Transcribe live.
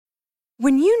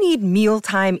When you need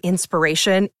mealtime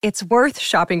inspiration, it's worth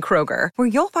shopping Kroger, where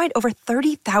you'll find over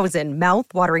 30,000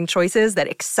 mouth-watering choices that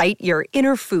excite your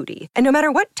inner foodie. And no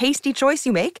matter what tasty choice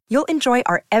you make, you'll enjoy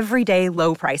our everyday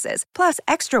low prices, plus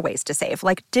extra ways to save,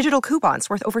 like digital coupons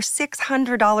worth over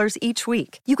 $600 each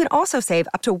week. You can also save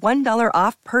up to $1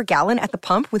 off per gallon at the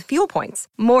pump with fuel points.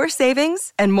 More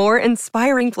savings and more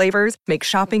inspiring flavors make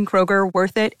shopping Kroger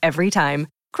worth it every time.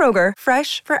 Kroger,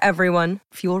 fresh for everyone.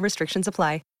 Fuel restrictions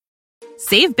apply.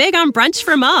 Save big on brunch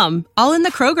for mom, all in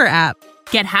the Kroger app.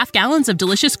 Get half gallons of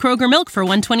delicious Kroger milk for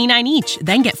 $1.29 each.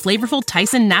 Then get flavorful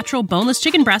Tyson natural boneless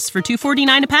chicken breasts for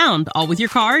 $2.49 a pound, all with your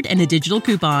card and a digital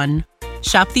coupon.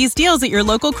 Shop these deals at your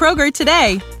local Kroger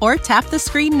today, or tap the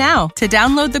screen now to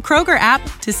download the Kroger app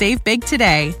to save big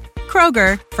today.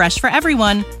 Kroger, fresh for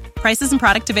everyone. Prices and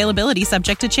product availability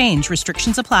subject to change.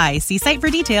 Restrictions apply. See site for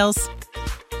details.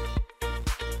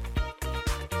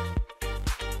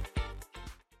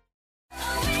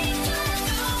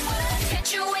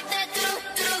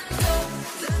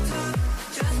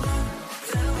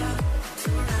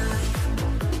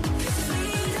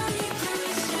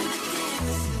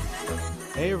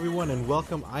 Hey everyone and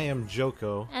welcome. I am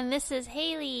Joko. And this is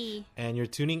Haley. And you're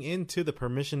tuning in to the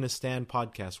Permission to Stand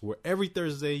podcast, where every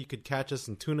Thursday you could catch us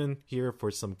and tune in here for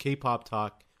some K-pop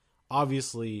talk.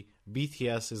 Obviously,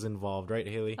 BTS is involved, right,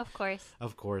 Haley? Of course.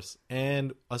 Of course.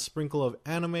 And a sprinkle of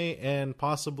anime and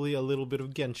possibly a little bit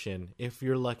of Genshin, if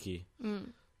you're lucky.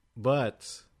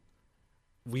 But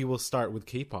we will start with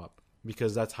K-pop,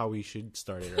 because that's how we should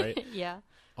start it, right? Yeah.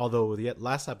 Although the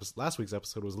last week's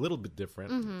episode was a little bit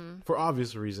different for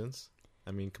obvious reasons.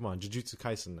 I mean, come on, Jujutsu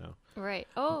Kaisen now. Right.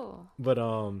 Oh. But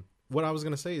what I was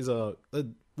gonna say is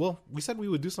well, we said we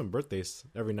would do some birthdays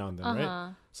every now and then,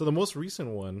 right? So the most recent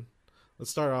one,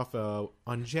 let's start off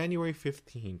on January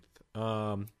 15th.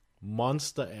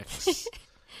 Monsta X,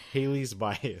 Haley's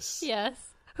bias. Yes.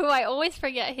 Who I always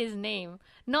forget his name.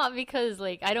 Not because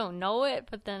I don't know it,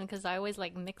 but then because I always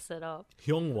mix it up.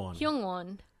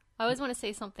 Hyungwon. I always want to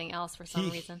say something else for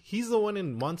some reason. He's the one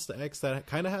in Monsta X that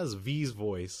kind of has V's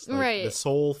voice. Right. The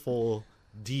soulful,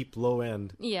 deep, low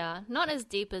end. Yeah. Not as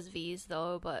deep as V's,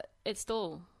 though, but it's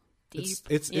still deep.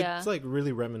 It's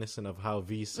really reminiscent of how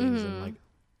V sings and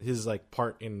his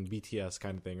part in BTS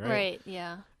kind of thing, right? Right,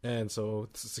 yeah. And so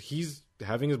he's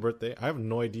having his birthday. I have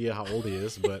no idea how old he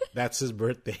is, but that's his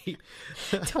birthday.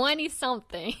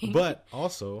 20-something. But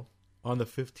also, on the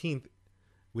 15th,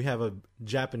 we have a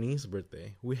Japanese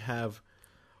birthday. We have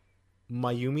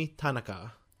Mayumi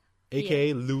Tanaka,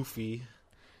 a.k.a. Luffy.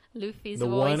 Luffy's the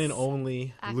voice one and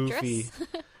only actress?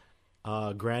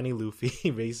 Luffy. Granny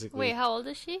Luffy, basically. Wait, how old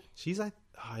is she? She's, I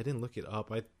didn't look it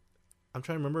up. I'm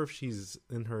trying to remember if she's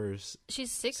in her... She's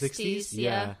 60s,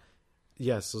 yeah.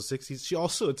 Yeah, so 60s. She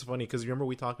also, it's funny, because remember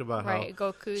we talked about how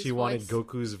Goku's wanted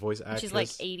Goku's voice actress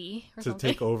she's 80 or to something.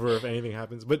 take over if anything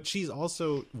happens. But she's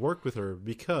also worked with her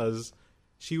because...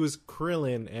 she was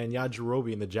Krillin and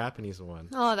Yajirobe in the Japanese one.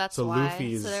 Oh, that's so why.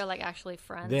 Luffy's, so they're actually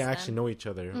friends. They actually know each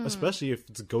other, especially if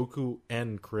it's Goku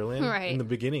and Krillin in the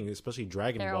beginning, especially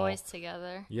Dragon Ball. They're always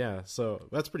together. Yeah, so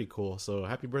that's pretty cool. So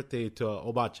happy birthday to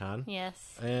Oba-chan. Yes.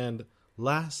 And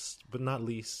last but not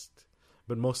least,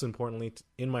 but most importantly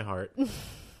in my heart,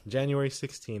 January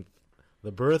 16th,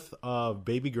 the birth of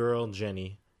baby girl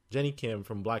Jennie Kim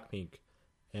from Blackpink.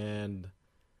 And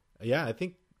yeah, I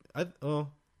think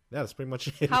yeah, that's pretty much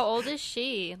it. How old is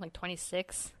she?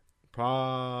 26?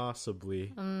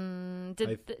 Possibly.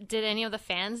 Did any of the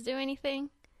fans do anything?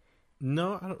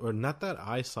 No, or not that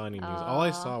I saw any news. All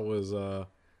I saw was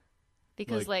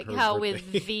because how with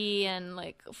V and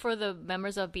for the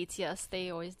members of BTS,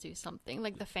 they always do something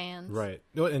the fans. Right.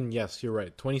 No, and yes, you're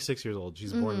right. 26 years old.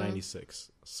 She's born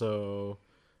 96. So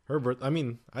her birth. I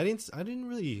mean, I didn't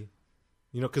really.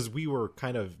 Because we were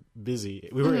kind of busy.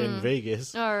 We were in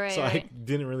Vegas. Oh, right, so right. I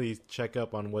didn't really check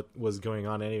up on what was going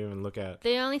on. I didn't even look at.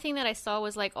 The only thing that I saw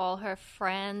was all her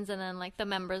friends and then the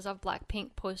members of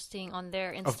Blackpink posting on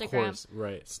their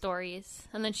Instagram stories.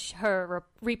 And then her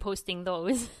reposting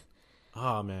those.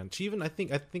 Oh, man. She even, I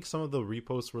think some of the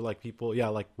reposts were people,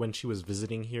 when she was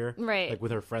visiting here. Right.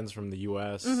 With her friends from the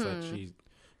U.S. that she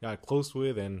got close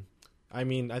with. And, I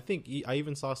mean, I think I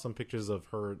even saw some pictures of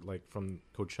her, from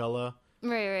Coachella.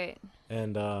 Right.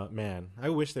 And, man, I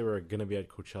wish they were going to be at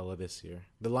Coachella this year.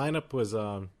 The lineup was,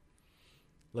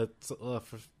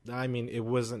 it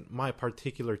wasn't my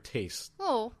particular taste.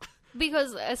 Oh,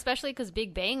 especially because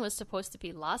Big Bang was supposed to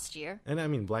be last year. And, I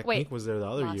mean, Blackpink was there the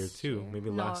other year, too. Maybe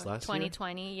last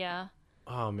 2020, year? Yeah.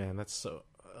 Oh, man, that's so...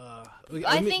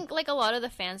 I think, a lot of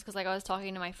the fans, because, I was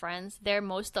talking to my friends, they're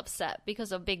most upset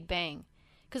because of Big Bang.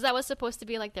 Because that was supposed to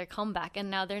be like their comeback, and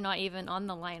now they're not even on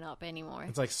the lineup anymore.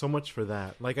 It's like so much for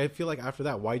that. Like, I feel like after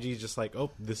that, YG's just like,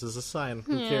 oh, this is a sign.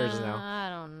 Who cares now? I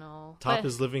don't know. Top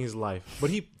is living his life.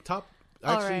 But Top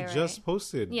actually just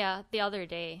posted. Yeah, the other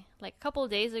day. Like a couple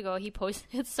of days ago, he posted.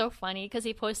 It's so funny because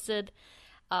he posted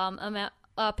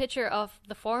a picture of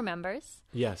the 4 members.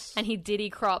 Yes. And he diddy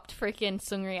cropped freaking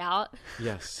Seungri out.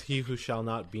 Yes, he who shall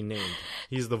not be named.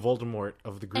 He's the Voldemort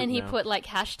of the group. And he now. put like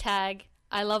hashtag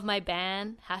I love my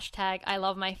band, hashtag I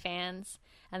love my fans,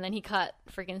 and then he cut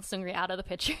freaking Seungri out of the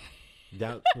picture.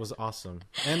 That was awesome.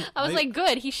 And I was like,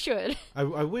 good, he should. I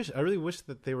really wish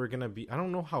that they were gonna be. I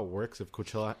don't know how it works if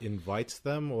Coachella invites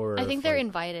them or. I think they're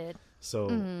invited. So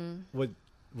what?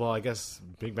 Well, I guess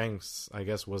Big Bang's,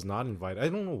 was not invited. I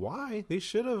don't know why. They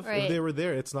should have. If they were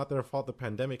there, it's not their fault the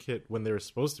pandemic hit when they were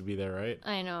supposed to be there, right?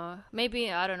 I know.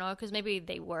 Maybe, I don't know, because maybe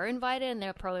they were invited and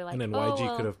they're probably like, and then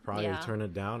YG could have probably turned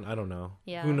it down. I don't know.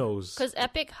 Yeah. Who knows? Because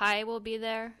EPIK High will be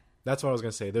there. That's what I was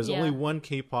going to say. There's only one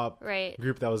K-pop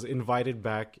group that was invited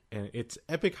back, and it's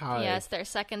EPIK High. Yeah, it's their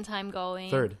second time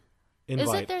going. Third invite.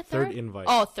 Is it their third invite?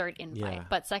 Oh, third invite. Yeah.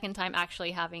 But second time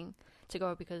actually having to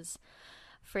go because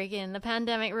freaking the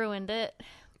pandemic ruined it.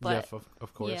 But, yeah,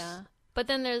 of course. Yeah. But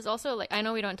then there's also, like, I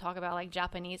know we don't talk about, like,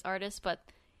 Japanese artists, but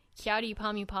Kyary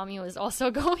Pamyu is also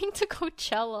going to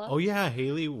Coachella. Oh, yeah.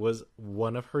 Haley was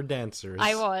one of her dancers.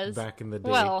 I was. Back in the day.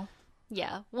 Well,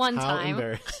 yeah. One time.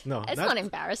 Embarrassed. No, it's not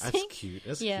embarrassing. That's cute.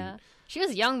 That's cute. She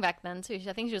was young back then, too.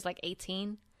 I think she was, like,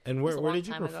 18. And where did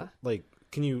you perform? Like,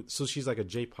 can you... So she's, like, a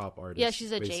J-pop artist. Yeah,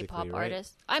 she's a J-pop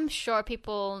artist. I'm sure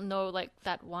people know, like,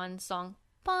 that one song...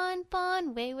 Bun,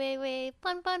 bun, wait,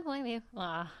 bun, bun, wait.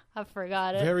 Ah, I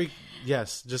forgot it.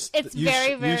 Yes, just it's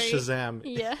very use Shazam.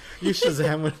 Yeah. Use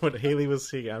Shazam with what Haley was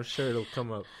singing. I'm sure it'll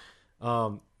come up.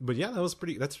 But yeah, that was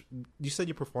pretty. You said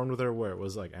you performed with her where? It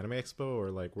was like Anime Expo or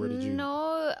like where did you?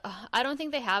 No, I don't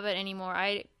think they have it anymore.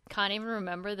 I can't even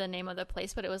remember the name of the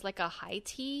place, but it was like a high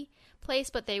tea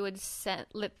place. But they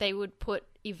would put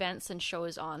events and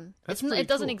shows on. It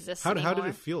doesn't exist anymore. How did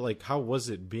it feel? Like, how was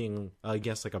it being, I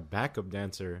guess, like a backup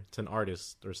dancer to an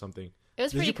artist or something? It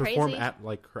was pretty crazy. Did you perform at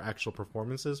like her actual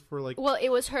performances for like? Well, it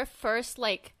was her first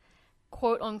like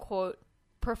quote unquote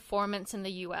performance in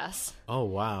the US. Oh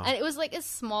wow. And it was like a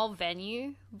small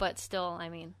venue, but still, I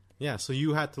mean. Yeah, so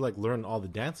you had to like learn all the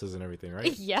dances and everything,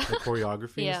 right? Yeah. The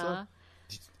choreography and stuff.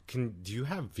 Do you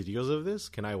have videos of this?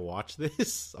 Can I watch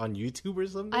this on YouTube or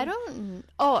something? I don't.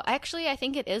 Oh, actually, I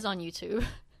think it is on YouTube.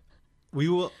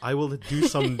 I will do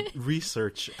some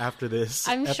research after this.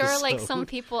 I'm sure like some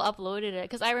people uploaded it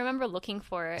because I remember looking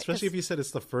for it. Especially if you said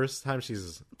it's the first time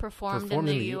she's performed in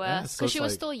the US. Because she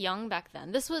was still young back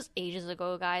then. This was ages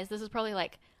ago, guys. This is probably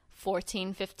like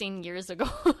 14, 15 years ago.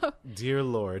 Dear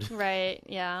Lord. Right,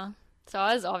 yeah. So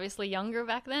I was obviously younger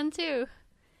back then too.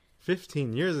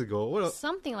 15 years ago?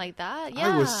 Something like that,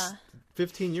 yeah. I was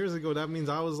 15 years ago. That means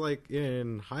I was like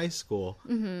in high school.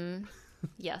 Mm-hmm.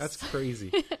 Yes. That's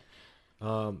crazy.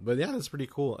 But yeah, that's pretty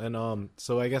cool. And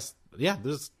so I guess, yeah,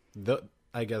 there's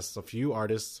a few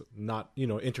artists, not,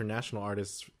 international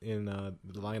artists in the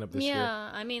lineup this year. Yeah,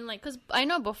 I mean, like, because I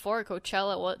know before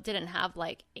Coachella didn't have,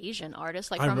 like, Asian artists,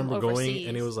 like, I from remember overseas. Going,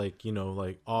 and it was, like,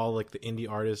 like, all, like, the indie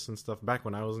artists and stuff back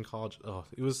when I was in college. Oh,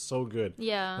 it was so good.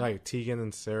 Yeah. Like, Tegan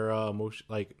and Sarah,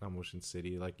 not Motion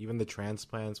City, like, even the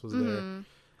Transplants was there.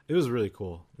 It was really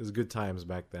cool. It was good times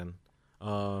back then.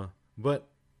 But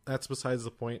that's besides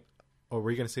the point. Oh, were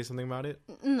you gonna say something about it?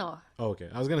 No. Oh, okay.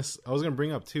 I was gonna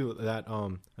bring up too that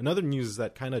another news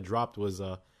that kind of dropped was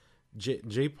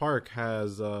Jay Park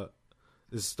has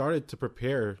started to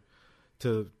prepare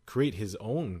to create his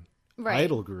own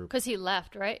idol group because he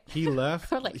left, right? He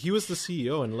left. He was the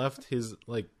CEO and left his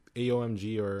like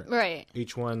AOMG or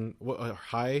H1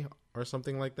 High or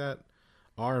something like that.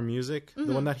 R Music,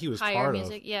 the one that he was Higher part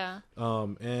Music, of. Yeah.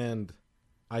 And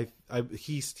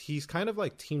he's kind of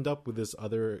like teamed up with this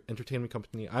other entertainment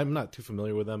company. I'm not too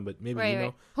familiar with them, but maybe you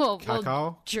know.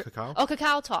 Kakao? Oh,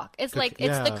 Kakao Talk. It's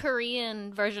it's the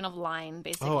Korean version of Line,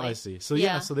 basically. Oh, I see. So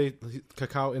so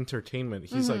Kakao Entertainment.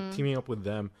 He's like teaming up with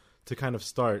them to kind of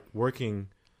start working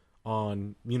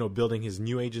on building his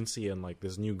new agency and like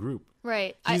this new group.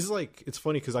 Right. He's it's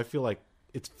funny because I feel like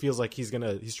it feels like he's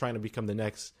trying to become the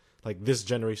next like this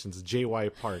generation's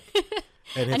JY Park.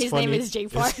 And his name is J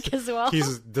Park as well. He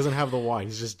doesn't have the Y.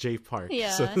 He's just J Park. Yeah.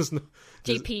 So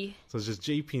JP. So it's just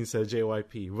JP instead of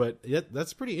JYP. But yeah,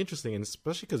 that's pretty interesting, and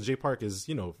especially because J Park is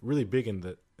really big in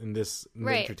the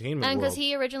entertainment and world. because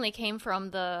he originally came from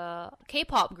the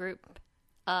K-pop group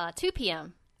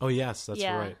 2PM. Oh yes, that's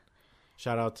right.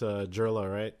 Shout out to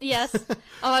Jerla, right? Yes.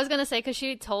 I was gonna say because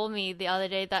she told me the other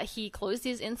day that he closed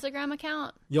his Instagram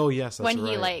account. Oh yes, that's when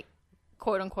right. he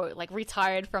quote unquote like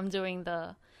retired from doing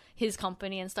his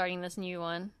company and starting this new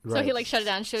one. Right. So he like shut it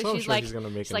down. So she's like, he's gonna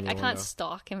make she's like, I can't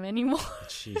stalk him anymore.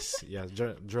 Jeez, yeah,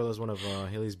 Jorla's one of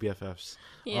Haley's BFFs.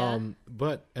 Yeah.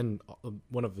 And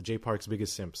one of J Park's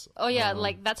biggest simps. Oh yeah,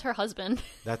 like that's her husband.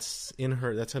 That's in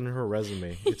her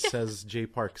resume. It says J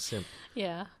Park simp.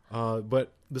 Yeah.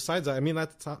 But besides that, I mean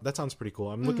that sounds pretty cool.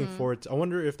 I'm looking forward to. I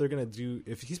wonder if they're gonna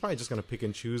if he's probably just gonna pick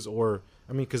and choose, or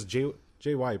I mean, because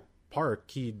JY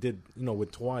Park, he did,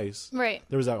 with Twice. Right.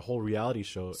 There was that whole reality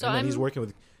show. So and then he's working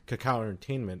with Kakao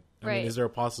Entertainment. I mean, is there a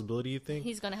possibility, you think?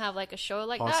 He's going to have like a show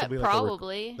like possibly that?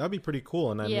 Probably. That'd be pretty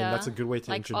cool. And I mean, that's a good way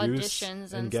to introduce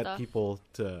and get stuff. People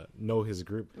to know his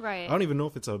group. Right. I don't even know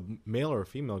if it's a male or a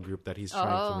female group that he's trying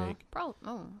to make.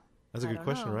 That's a good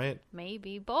question, right?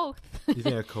 Maybe both. You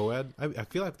think a co-ed? I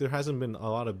feel like there hasn't been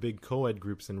a lot of big co-ed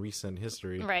groups in recent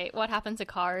history. Right. What happened to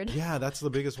Card? Yeah, that's the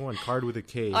biggest one. Card with a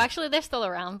K. Oh, actually, they're still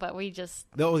around, but we just...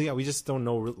 Oh, yeah, we just don't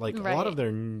know. Like, a lot of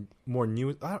their more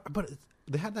new... But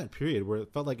they had that period where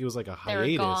it felt like it was like a hiatus.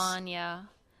 They were gone, yeah.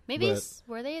 Maybe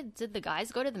did the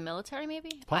guys go to the military,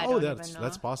 maybe? I don't even know.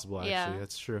 That's possible, actually. Yeah.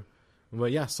 That's true.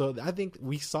 But yeah, so I think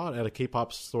we saw it at a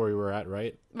K-pop store we're at,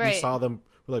 right? Right. We saw them...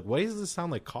 We're like, why does this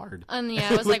sound like Card?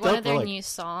 Yeah, it was like one of their new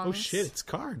songs. Oh shit, it's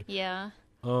Card. Yeah.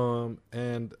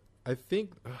 And I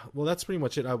think, that's pretty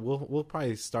much it. We'll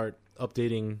probably start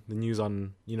updating the news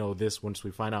on this once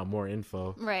we find out more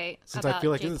info. Right. Since I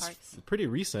feel like it's pretty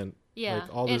recent. Yeah.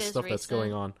 Like all this stuff that's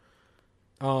going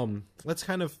on. Let's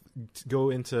kind of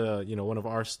go into one of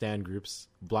our stan groups,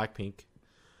 Blackpink,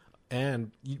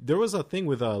 and there was a thing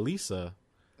with Lisa.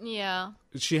 Yeah.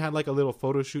 She had like a little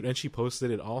photo shoot and she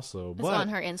posted it also. It's on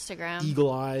her Instagram.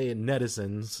 Eagle Eye and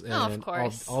netizens and of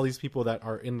course. All these people that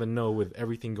are in the know with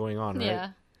everything going on, right? Yeah.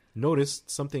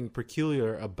 Noticed something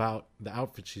peculiar about the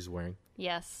outfit she's wearing.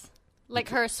 Yes. Like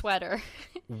her sweater.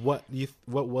 What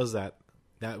was that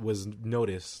was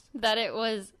noticed? That it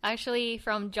was actually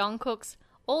from Jungkook's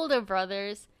older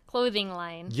brother's clothing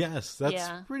line. Yes, that's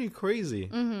pretty crazy.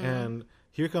 Mm-hmm. And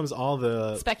here comes all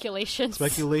the speculations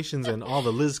and all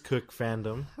the Liz Cook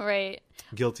fandom. Right.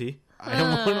 Guilty. I don't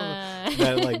want to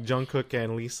that like Jungkook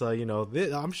and Lisa,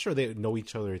 I'm sure they know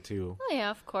each other too. Oh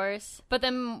yeah, of course. But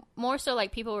then more so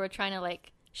like people were trying to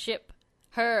like ship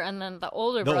her and then the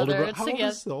older brother. How old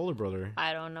is the older brother?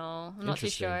 I don't know. I'm not too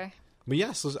sure. But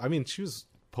yeah, so I mean, she was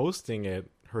posting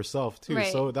it herself too,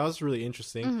 right. So that was really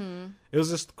interesting. Mm-hmm. It was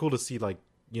just cool to see like.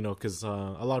 Because a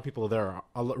lot of people there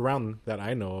around that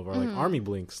I know of are like Army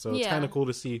Blinks. So it's kind of cool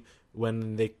to see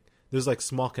when there's like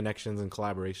small connections and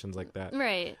collaborations like that.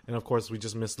 Right. And of course, we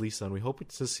just miss Lisa and we hope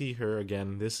to see her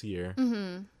again this year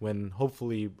when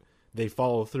hopefully they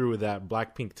follow through with that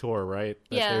Blackpink tour, right?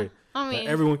 That that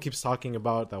everyone keeps talking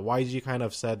about, that YG kind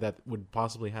of said that would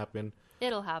possibly happen.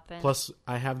 It'll happen. Plus,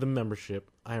 I have the membership.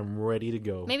 I am ready to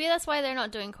go. Maybe that's why they're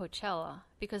not doing Coachella.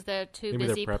 Because they're too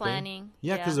busy planning.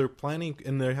 Yeah, because they're planning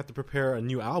and they have to prepare a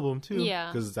new album too.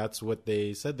 Yeah. Because that's what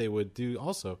they said they would do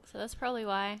also. So that's probably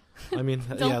why. I mean,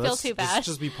 don't feel too bad. Let's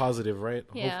just be positive, right?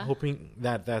 Yeah. Hoping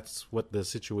that that's what the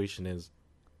situation is.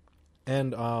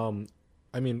 And,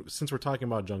 I mean, since we're talking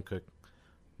about Jungkook,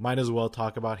 might as well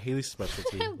talk about Haley's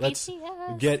specialty. Let's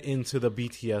get into the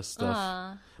BTS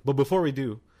stuff. But before we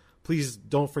do, please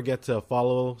don't forget to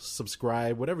follow,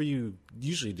 subscribe, whatever you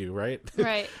usually do, right?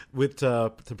 Right. With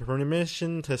the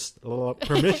permission to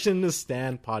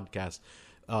stand podcast.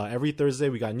 Every Thursday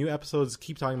we got new episodes.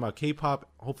 Keep talking about K-pop,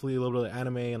 hopefully a little bit of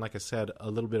anime, and like I said, a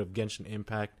little bit of Genshin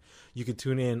Impact. You can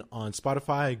tune in on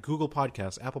Spotify, Google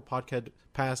Podcasts, Apple Podcast.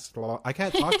 I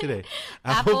can't talk today.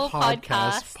 Apple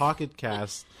Podcasts, Pocket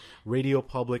Casts, Radio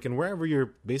Public, and wherever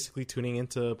you're basically tuning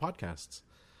into podcasts.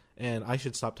 And I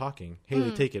should stop talking.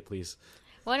 Haley, take it, please.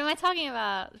 What am I talking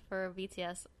about for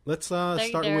BTS? Let's start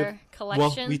with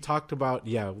collection. Well, we talked about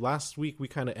last week we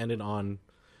kind of ended on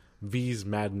V's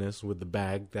madness with the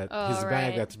bag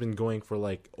bag that's been going for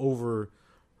like over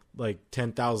like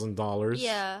 $10,000.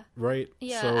 Yeah. Right.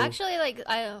 Yeah. So, actually, like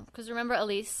because remember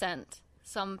Elise sent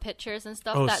some pictures and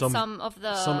stuff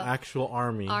some actual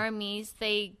armies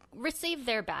they received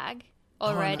their bag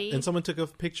already. And someone took a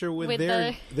picture with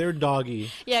their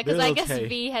doggy. Yeah, because I guess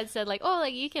V had said like, oh,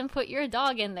 like you can put your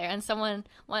dog in there. And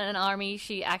an army,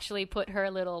 she actually put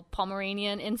her little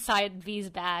Pomeranian inside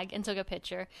V's bag and took a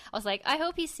picture. I was like, I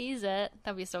hope he sees it.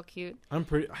 That'd be so cute. I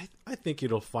think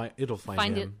it'll find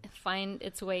him. Find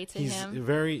its way to him.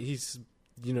 He's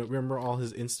remember all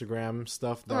his Instagram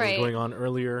stuff that was going on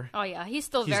earlier? Oh yeah, he's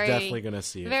definitely gonna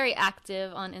see it. Very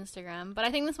active on Instagram. But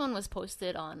I think this one was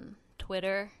posted on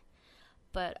Twitter.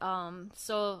 But,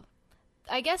 so,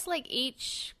 I guess, like,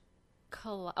 each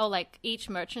like each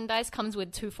merchandise comes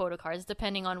with 2 photo cards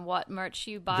depending on what merch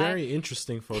you buy. Very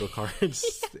interesting photo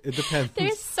cards. It depends.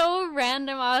 They're so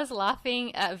random. I was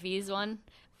laughing at V's one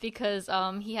because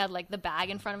he had like the bag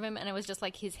in front of him and it was just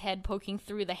like his head poking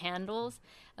through the handles.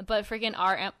 But freaking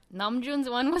Namjoon's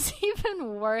one was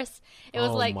even worse. It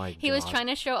was like he was trying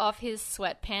to show off his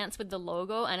sweatpants with the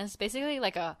logo, and it's basically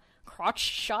like a crotch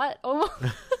shot almost.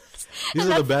 These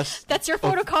are the best. That's your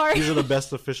photo card. These are the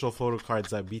best official photo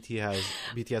cards that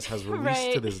BTS has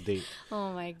released to this date.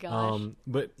 Oh my gosh.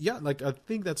 But yeah, like I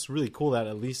think that's really cool that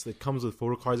at least it comes with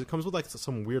photo cards. It comes with like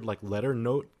some weird like letter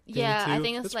note thing yeah, too. I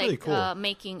think it's that's like really cool.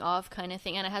 making of kind of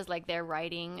thing, and it has like their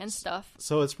writing and stuff.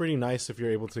 So it's pretty nice if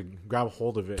you're able to grab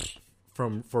hold of it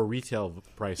for retail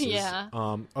prices. Yeah.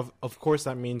 Of course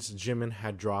that means Jimin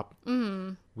had dropped.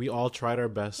 We all tried our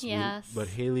best. Yes. But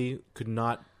Haley could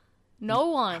not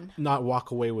walk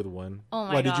away with one. Oh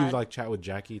my god. Did you like chat with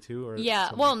Jackie too? Or yeah.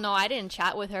 something? Well, no, I didn't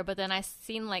chat with her, but then I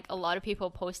seen like a lot of people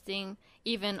posting,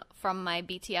 even from my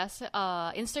BTS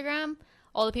Instagram.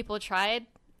 All the people tried.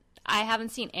 I haven't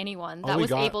seen anyone that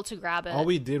was able to grab it. All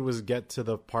we did was get to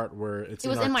the part where it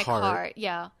was in my cart. cart.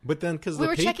 Yeah. But then because we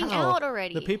were checking out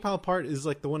already, the PayPal part is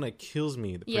like the one that kills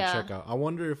me for Yeah. checkout. I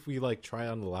wonder if we like try it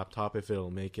on the laptop if it'll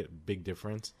make it a big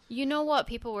difference. You know what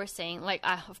people were saying? Like,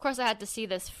 of course, I had to see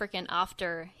this freaking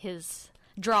after his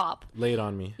drop. Lay it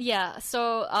on me. Yeah.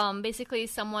 So, basically,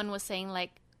 someone was saying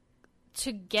like,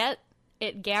 to get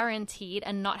it guaranteed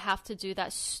and not have to do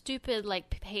that stupid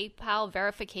like PayPal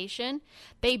verification,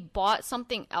 they bought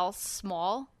something else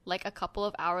small like a couple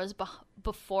of hours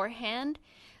beforehand.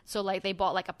 So like they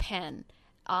bought like a pen,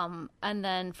 and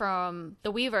then from the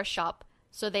Weaver shop.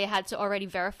 So they had to already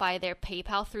verify their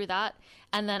PayPal through that.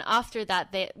 And then after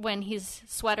that, when his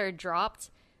sweater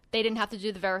dropped, they didn't have to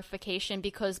do the verification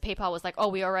because PayPal was like, oh,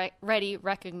 we already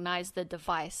recognize the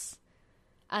device.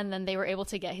 And then they were able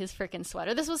to get his freaking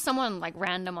sweater. This was someone like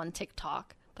random on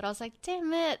TikTok. But I was like,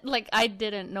 damn it. Like, I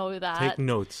didn't know that. Take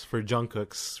notes for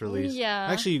Jungkook's release. Yeah.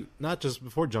 Actually, not just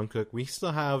before Jungkook. We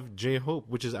still have J-Hope,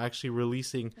 which is actually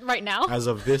releasing... right now? As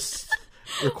of this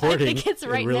recording. I think it's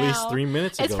right released now. 3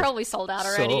 minutes ago. It's probably sold out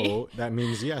already. So, that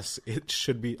means, yes, it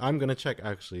should be... I'm going to check,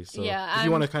 actually. So, yeah, if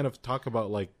you want to kind of talk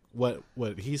about, like, what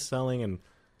he's selling and...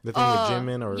 the thing with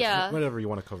Jimin or whatever you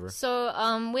want to cover. So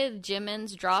with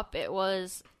Jimin's drop, it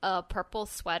was a purple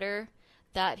sweater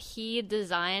that he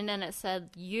designed, and it said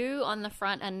 "You" on the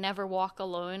front and "Never Walk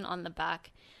Alone" on the back.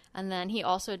 And then he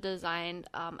also designed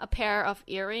a pair of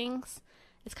earrings.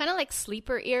 It's kind of like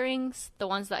sleeper earrings, the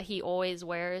ones that he always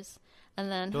wears. And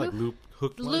then they're like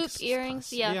hook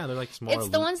earrings. Yeah, they're like smaller. It's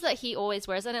the ones that he always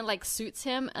wears, and it like suits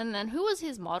him. And then who was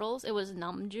his models? It was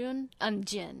Namjoon and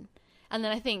Jin. And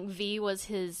then I think V was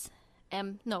his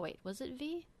was it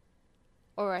V?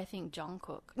 Or I think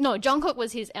Jungkook. No, Jungkook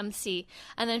was his MC.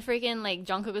 And then freaking like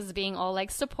Jungkook was being all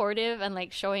like supportive and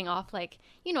like showing off, like,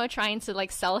 you know, trying to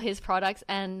like sell his products,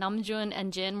 and Namjoon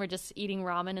and Jin were just eating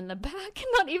ramen in the back,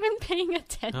 not even paying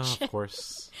attention. Oh, of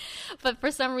course. But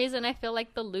for some reason I feel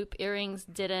like the loop earrings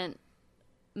didn't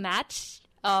match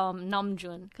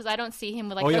Namjoon, because I don't see him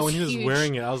with like when he was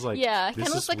wearing it, I was like, yeah, this kind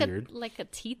of is like weird. like a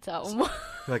tita almost.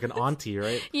 Like an auntie,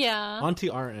 right? Yeah,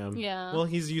 Auntie RM. Yeah, well,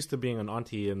 he's used to being an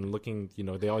auntie and looking, you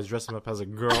know, they always dress him up as a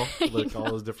girl, like all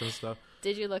those different stuff.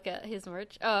 Did you look at his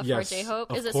merch yes, for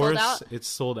J-Hope? Is it course, sold out? It's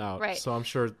sold out, right? So I'm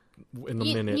sure in a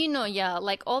minute, you know, yeah,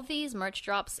 like all these merch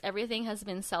drops, everything has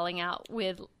been selling out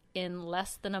in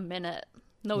less than a minute.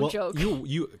 No joke.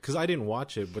 You because I didn't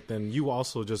watch it, but then you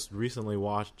also just recently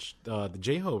watched the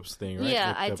J-Hope's thing, right?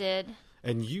 Yeah, I did.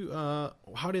 And you,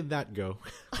 how did that go?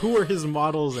 Who were his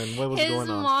models and what was going on? His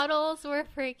models were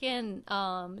freaking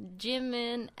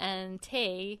Jimin and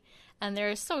Tae, and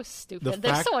they're so stupid.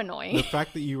 They're so annoying. The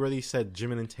fact that you really said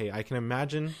Jimin and Tae, I can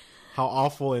imagine how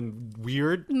awful and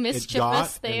weird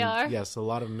mischievous they are. Yes, a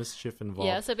lot of mischief involved.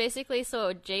 Yeah, so basically,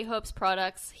 J-Hope's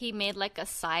products, he made like a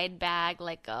side bag,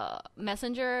 like a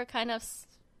messenger kind of.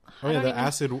 The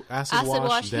acid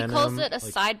wash. Denim, he calls it a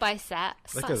side by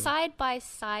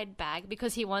side bag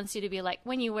because he wants you to be like,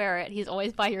 when you wear it, he's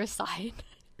always by your side.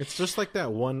 It's just like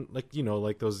that one, like, you know,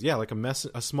 like those, yeah, like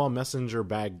a small messenger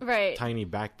bag, right? Tiny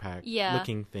backpack,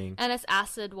 looking thing, and it's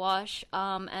acid wash.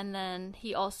 And then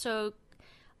he also,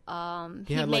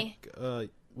 he had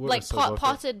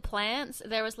potted plants.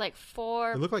 There was like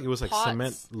 4. It looked like it was like pots.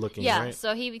 cement looking. Yeah, right?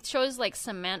 So he chose like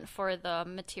cement for the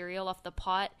material of the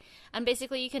pot, and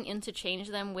basically you can interchange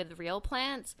them with real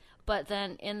plants. But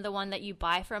then in the one that you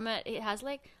buy from it, it has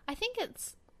like, I think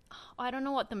it's, I don't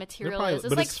know what the material is.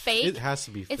 It's like fake. It has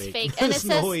to be fake. It's fake, and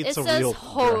it says real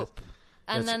hope.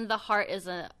 And then the heart is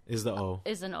the O.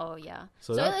 Is an O, yeah.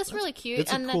 So it's really cute.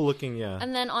 It's a cool looking, yeah.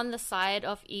 And then on the side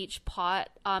of each pot,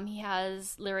 he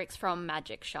has lyrics from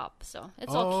Magic Shop. So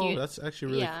it's all cute. Oh, that's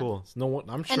actually really cool.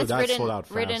 I'm sure and it's that's sold out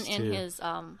fast, written too. in his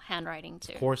handwriting,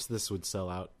 too. Of course this would sell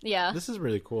out. Yeah. This is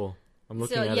really cool. I'm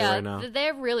looking at it right now.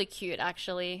 They're really cute,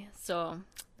 actually. So...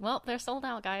 Well, they're sold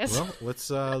out, guys. Well, let's.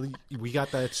 We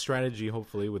got that strategy,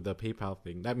 hopefully, with the PayPal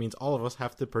thing. That means all of us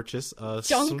have to purchase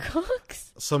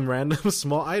Jungkook's some random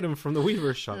small item from the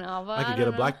Weaver shop. No, but I could get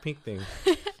a Blackpink thing.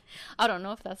 I don't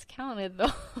know if that's counted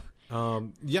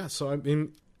though. Yeah. So I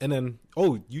mean, and then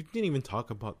you didn't even talk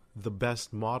about the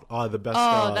best that's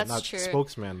not true.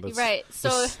 Spokesman, right?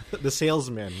 So the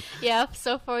salesman. Yeah.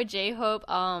 So for J-Hope,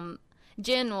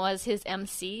 Jin was his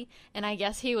MC, and I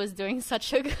guess he was doing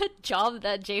such a good job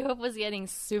that J-Hope was getting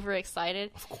super excited.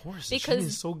 Of course, because Jin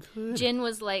is so good. Jin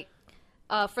was like,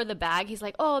 for the bag, he's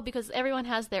like, because everyone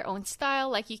has their own style,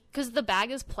 like, because the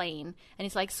bag is plain, and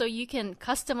he's like, so you can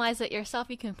customize it yourself,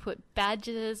 you can put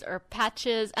badges or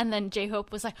patches, and then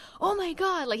J-Hope was like, oh my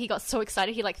god, like, he got so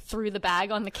excited, he, like, threw the bag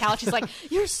on the couch, he's like,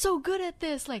 you're so good at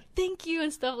this, like, thank you,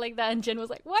 and stuff like that, and Jin was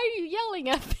like, why are you yelling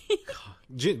at me?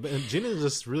 Jin is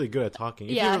just really good at talking.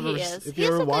 He is. He's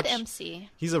a good MC.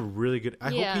 He's a really good... I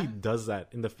hope he does that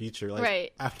in the future. Like,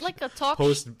 right. After, like a talk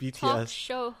BTS. Talk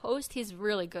show host, he's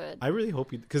really good. I really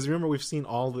hope he... Because remember, we've seen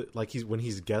all the... Like, when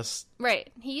he's guest...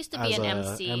 Right. He used to be an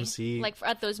MC. Like,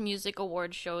 at those music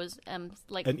award shows.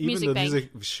 Like, and Music even the Bank. music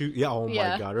shoot... Yeah,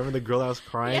 my god. Remember the girl that was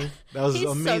crying? That was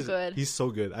amazing. So good. He's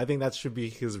so good. I think that should be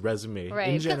his resume.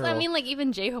 Right. Because, I mean, like,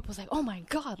 even J-Hope was like, oh my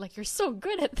god, like, you're so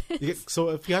good at this. Yeah, so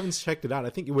if you haven't checked it out, I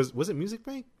think it was it Music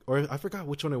Bank? Or I forgot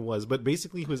which one it was, but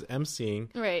basically he was emceeing.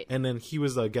 Right. And then he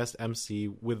was a guest MC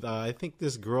with, I think,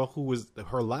 this girl who was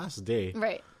her last day.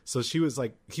 Right. So he was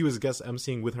guest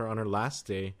emceeing with her on her last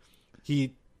day.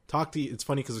 He talked to, it's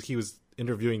funny because he was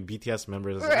interviewing BTS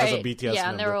members as a BTS member. Yeah,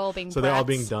 and they're all being So they're all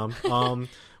being dumb.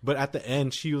 But at the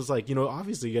end, she was like,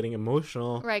 obviously getting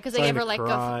emotional. Right, because they gave her like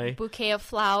a bouquet of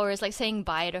flowers, like saying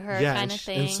bye to her kind of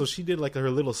thing. And so she did like her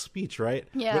little speech, right?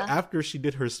 Yeah. But after she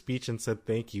did her speech and said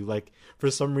thank you, like for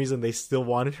some reason they still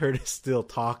wanted her to still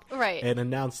talk and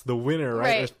announce the winner,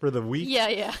 right? For the week. Yeah,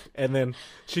 yeah. And then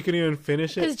she couldn't even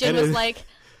finish it. Because Jin was like,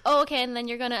 oh, okay, and then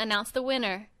you're going to announce the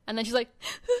winner. And then she's like...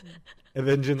 And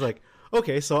then Jin's like,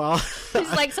 okay, so I'll...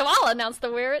 He's like, so I'll announce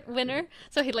the winner.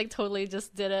 So he like totally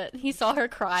just did it. He saw her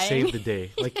crying. Saved the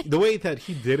day. Like the way that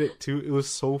he did it too, it was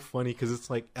so funny because it's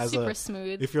like super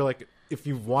smooth. If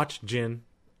you've watched Jin,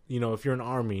 if you're an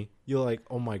ARMY, you're like,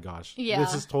 oh my gosh,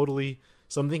 this is totally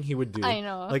something he would do. I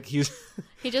know. Like he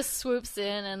just swoops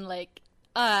in and like.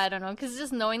 I don't know, because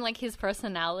just knowing like his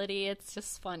personality, it's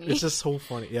just funny. It's just so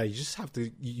funny. Yeah, you just have to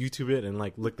YouTube it and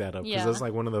like look that up because that's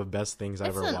like one of the best things I've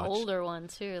ever watched. It's an older one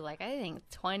too, like I think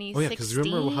 2016. Oh yeah, because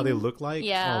remember how they look like?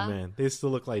 Yeah. Oh man, they still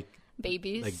look like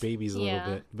babies, a little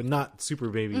bit, but not super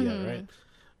baby yet, right?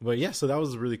 But yeah, so that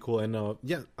was really cool, and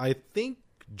I think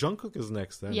Jungkook is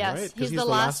next then, yes, right? He's the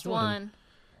last one.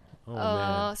 Oh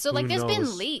man, so like there's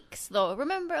been leaks though.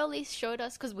 Remember, Elise showed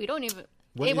us because we don't even.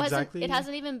 It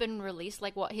hasn't even been released,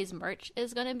 like what his merch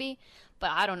is gonna be,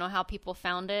 but I don't know how people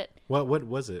found it. What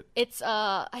was it? It's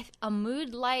a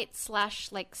mood light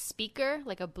 / like speaker,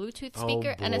 like a Bluetooth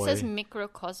speaker, and it says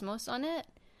Microcosmos on it.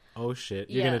 Oh shit!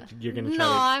 You're gonna try? No,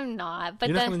 I'm not. But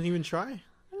you're not gonna even try?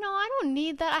 No, I don't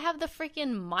need that. I have the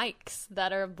freaking mics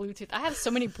that are Bluetooth. I have so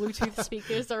many Bluetooth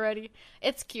speakers already.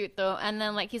 It's cute though, and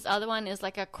then like his other one is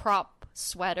like a crop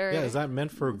sweater. Yeah, is that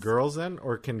meant for girls then,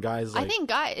 or can guys? I think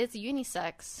it's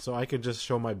unisex. So I could just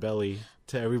show my belly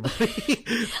to everybody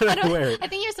when I wear it. I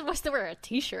think you're supposed to wear a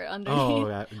T-shirt underneath. Oh,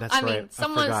 yeah, that's right. I mean,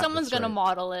 someone's gonna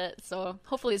model it, so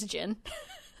hopefully it's Jin.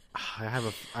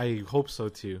 I hope so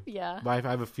too. Yeah, but I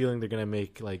have a feeling they're gonna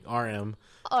make like RM.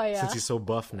 Oh yeah, since he's so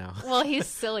buff now. Well, he's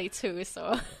silly too,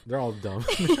 so they're all dumb.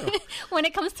 When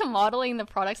it comes to modeling the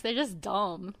products, they're just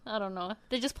dumb. I don't know.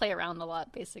 They just play around a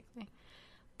lot, basically.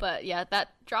 But yeah, that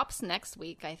drops next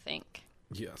week, I think.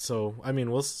 Yeah, so I mean,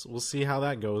 we'll see how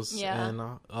that goes. Yeah,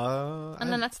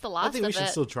 and then that's the last. I think we should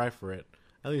still try for it.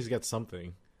 At least get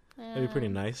something. That'd be pretty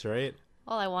nice, right?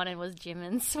 All I wanted was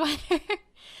Jimin's sweater.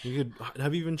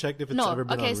 Have you even checked if it's ever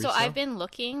been on resale? So I've been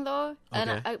looking though,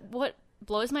 and what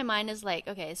blows my mind is like,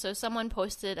 so someone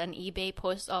posted an eBay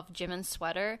post of Jimin's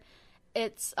sweater.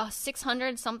 It's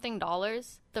 $600 something.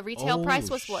 The retail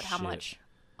price was what? How much?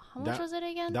 How much was it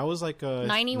again? That was like a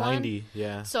 90,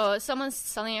 yeah. So someone's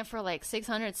selling it for like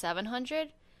 600, 700.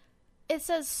 It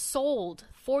says sold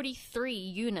 43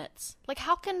 units. Like,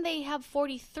 how can they have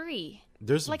 43?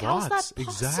 There's like, bots. How's that possible?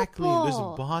 Exactly. There's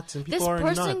bots and people are nuts.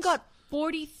 This person got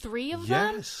 43 of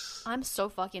them? Yes. I'm so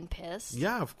fucking pissed.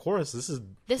 Yeah, of course. This is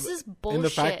bullshit. And the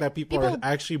fact that people are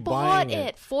actually buying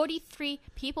it. 43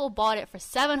 people bought it for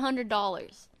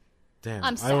 $700. Damn.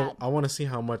 I'm sad. I want to see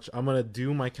how much. I'm going to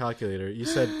do my calculator. You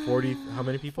said 40. How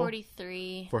many people?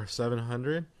 43. For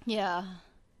 700? Yeah.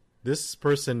 This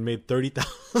person made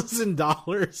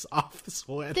 $30,000 off the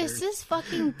sweater. This is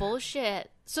fucking bullshit.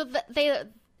 So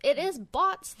it is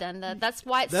bots then. That's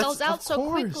why it sells out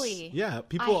so quickly. Yeah,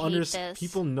 people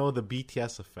People know the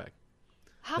BTS effect.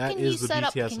 How can you set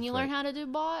up? Can you learn how to do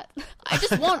bot? I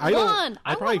just want one.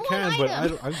 I probably can,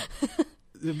 but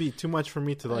it'd be too much for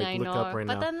me to look up right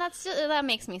now. But then that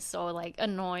makes me so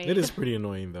annoyed. It is pretty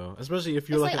annoying though, especially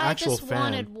if you're an actual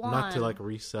fan, not to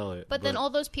resell it. But then all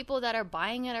those people that are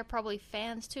buying it are probably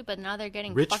fans too. But now they're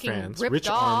getting rich fucking fans, ripped rich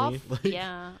off. army.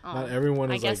 Yeah, not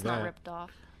everyone is I guess like not that. ripped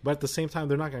off. But at the same time,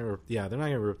 they're not gonna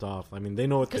get ripped off. I mean, they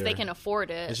know what because they can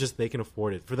afford it. It's just they can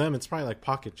afford it. For them, it's probably like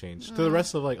pocket change. To the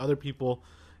rest of other people,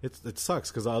 it sucks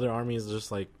because the other armies are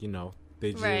just they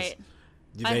just. Right.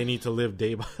 They need to live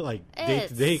day by day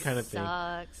to day kind of thing.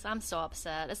 Sucks. I'm so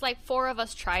upset. It's like 4 of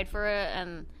us tried for it,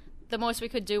 and the most we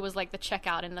could do was the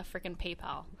checkout in the freaking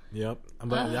PayPal. Yep,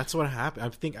 but that's what happened. I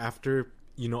think after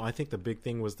I think the big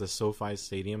thing was the SoFi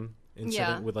Stadium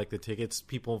incident with the tickets.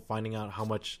 People finding out how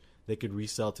much they could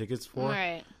resell tickets for.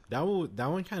 Right. That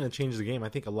one kind of changed the game. I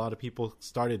think a lot of people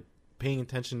started paying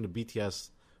attention to BTS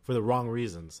for the wrong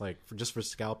reasons, just for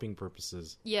scalping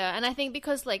purposes. Yeah, and I think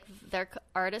because their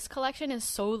artist collection is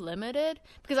so limited.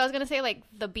 Because I was gonna say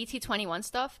the BT21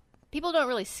 stuff, people don't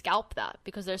really scalp that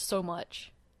because there's so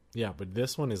much. Yeah, but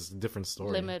this one is a different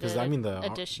story. Limited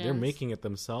editions. They're making it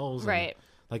themselves, right? And,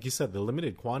 like you said, the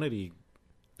limited quantity.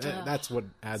 That's what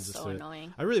adds so to it.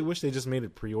 Annoying. I really wish they just made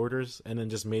it pre-orders and then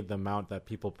just made the amount that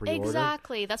people pre-order.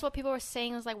 Exactly. That's what people were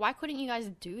saying. It was why couldn't you guys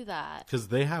do that? Because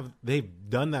they've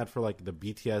done that for the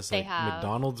BTS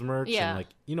McDonald's merch and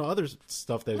other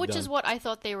stuff they've done. Which is what I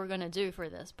thought they were gonna do for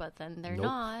this, but then they're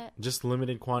not. Just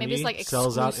limited quantity. Maybe it's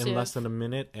sells out exclusive. in less than a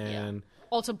minute and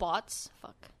also bots.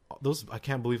 Fuck. Those I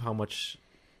can't believe how much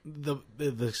the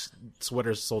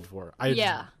sweaters sold for.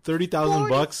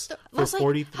 $30,000 for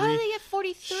 43. How do they get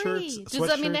 43? Shirts, does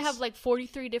that mean they have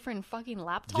 43 different fucking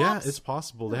laptops? Yeah, it's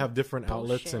possible. They have different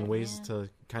outlets and ways to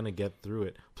kind of get through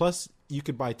it. Plus, you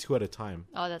could buy 2 at a time.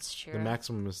 Oh, that's true. The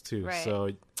maximum is 2. Right.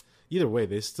 So either way,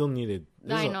 they still needed.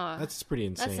 I know. That's pretty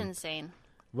insane. That's insane.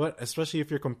 But especially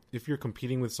if you're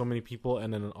competing with so many people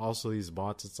and then also these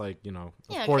bots, it's of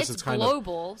yeah, course it's kind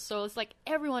global, so it's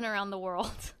everyone around the world.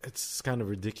 It's kind of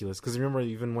ridiculous because remember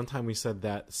even one time we said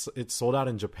that it sold out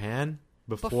in Japan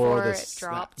before it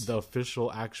dropped. The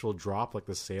official actual drop,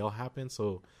 the sale happened.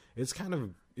 So it's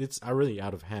really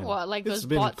out of hand. What, it's those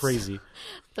been bots, crazy.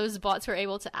 Those bots were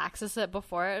able to access it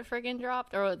before it friggin'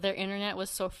 dropped, or their internet was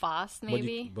so fast,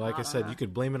 maybe? But I said, you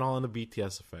could blame it all on the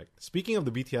BTS effect. Speaking of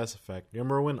the BTS effect,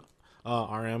 remember when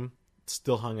RM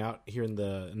still hung out here in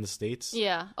the States?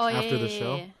 Yeah. After the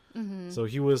show? Yeah. Mm-hmm. So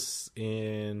he was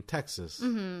in Texas.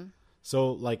 Mm-hmm.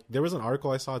 So, there was an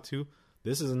article I saw, too.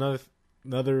 This is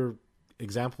another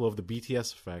example of the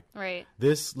BTS effect. Right.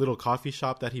 This little coffee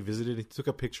shop that he visited, he took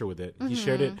a picture with it. Mm-hmm. He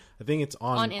shared it. I think it's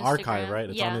on Archive, right?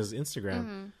 It's on his Instagram.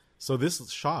 Mm-hmm. So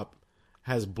this shop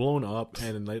has blown up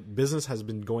and business has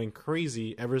been going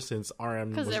crazy ever since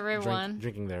RM was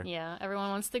drinking there. Yeah, everyone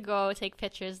wants to go take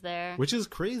pictures there. Which is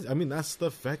crazy. I mean, that's the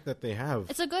effect that they have.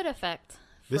 It's a good effect.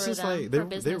 This is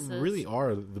they really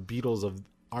are the Beatles of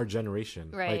our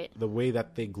generation. Right. The way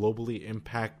that they globally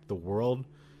impact the world.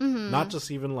 Mm-hmm. Not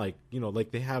just even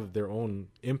they have their own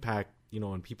impact,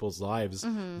 in people's lives,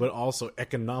 mm-hmm. but also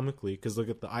economically, because look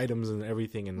at the items and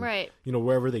everything, and right.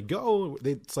 Wherever they go,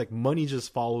 it's money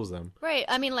just follows them. Right.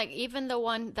 I mean, even the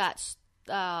one that's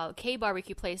K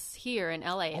barbecue place here in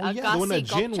LA. Oh yeah, the one that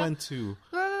Jin went to.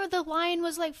 Remember the line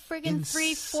was friggin'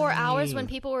 3-4 hours when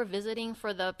people were visiting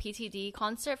for the PTD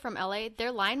concert from LA.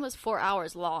 Their line was 4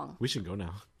 hours long. We should go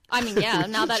now. I mean, yeah,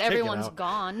 now that everyone's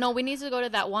gone. No, we need to go to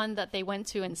that one that they went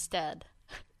to instead.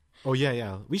 Oh,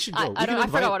 yeah. We should go. I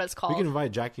forgot what it's called. We can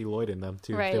invite Jackie Lloyd and them,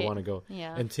 too, if they want to go.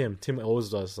 Yeah. And Tim. Tim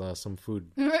owes us some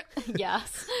food.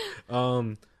 Yes.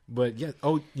 But, yeah.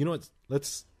 Oh, you know what?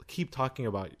 Let's keep talking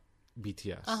about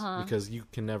BTS. Because you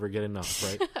can never get enough,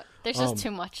 right? There's just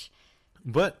too much.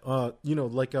 But,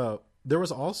 there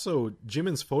was also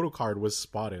Jimin's photo card was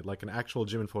spotted, an actual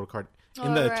Jimin photo card.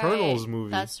 In the Eternals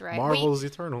movie. That's right. Marvel's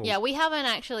Eternals. Yeah, we haven't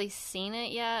actually seen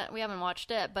it yet. We haven't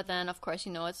watched it. But then, of course,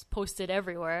 it's posted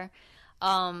everywhere.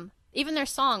 Even their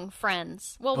song,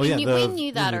 Friends. Well, we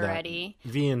knew that already.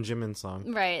 V and Jimin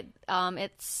song. Right.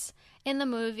 It's in the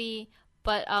movie.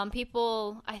 But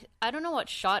people, I don't know what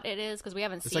shot it is because we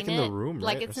haven't seen it. It's like in the room, right?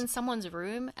 Like it's in someone's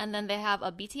room, and then they have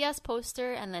a BTS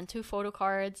poster, and then 2 photo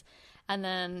cards, and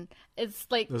then it's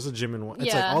like there's a Jimin one.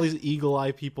 It's like all these eagle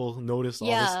eye people notice all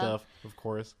this stuff, of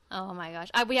course. Oh my gosh,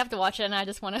 we have to watch it, and I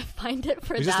just want to find it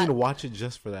for that. You just need to watch it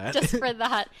just for that. Just for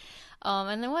that.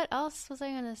 And then what else was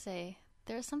I gonna say?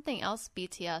 There's something else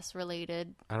BTS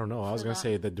related. I don't know. I was going to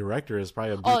say the director is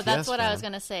probably a BTS Oh, that's what fan. I was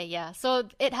going to say, yeah. So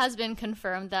it has been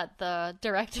confirmed that the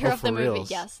director of the movie,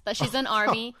 reals? yes, that she's an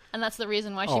ARMY, and that's the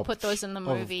reason why she put those in the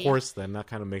movie. Of course, then. That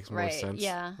kind of makes more sense.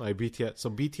 Yeah. Like BTS.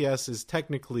 So BTS is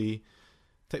technically...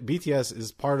 BTS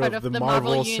is part of the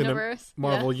Marvel Universe.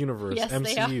 Marvel Universe, yes,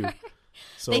 MCU. They are.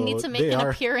 So they need to make an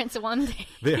appearance one day.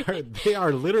 they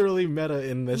are literally meta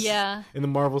in this. Yeah. In the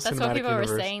Marvel Cinematic Universe. That's what people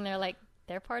were saying. They're like,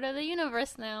 they're part of the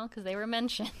universe now because they were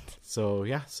mentioned. So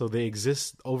yeah, so they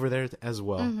exist over there as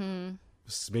well. Mm-hmm.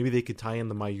 Maybe they could tie in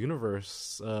the My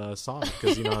Universe song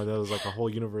because that was like a whole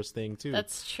universe thing too.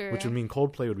 That's true. Which would mean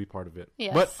Coldplay would be part of it.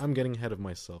 Yes. But I'm getting ahead of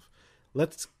myself.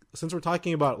 Since we're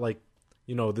talking about like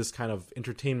this kind of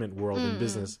entertainment world and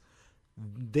business,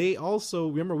 they also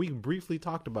remember we briefly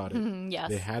talked about it. Yes.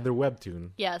 They had their webtoon.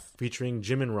 Yes. Featuring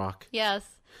Jimin Rock. Yes.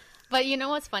 But you know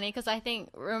what's funny? Because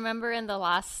remember in the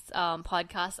last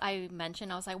podcast I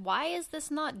mentioned, I was like, why is this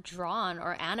not drawn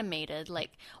or animated?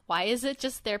 Like, why is it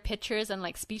just their pictures and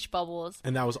like speech bubbles?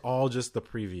 And that was all just the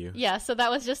preview. Yeah, so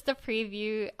that was just the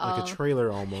preview. Like a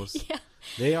trailer almost. Yeah.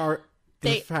 They are,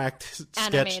 in fact,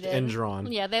 animated. sketched and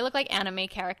drawn. Yeah, they look like anime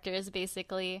characters,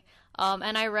 basically.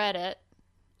 And I read it.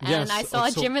 And I saw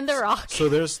Jimin the Rock. So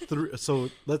there's so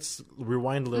let's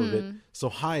rewind a little bit. So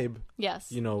HYBE,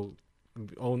 yes,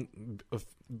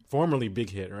 formerly Big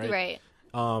Hit, right?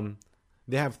 Right.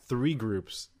 They have 3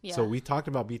 groups. Yeah. So we talked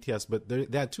about BTS, but they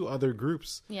had 2 other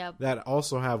groups that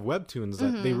also have webtoons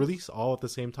that they release all at the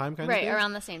same time, kind of thing. Right,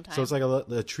 around the same time. So it's like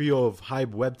a trio of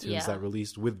HYBE webtoons that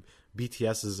released with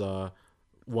BTS's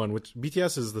one, which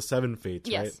BTS is the 7 Fates,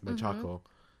 right? By Chaco.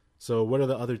 So what are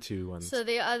the other 2 ones? So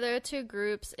the other 2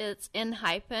 groups, it's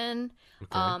ENHYPEN,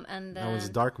 and then that one's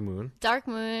Dark Moon. Dark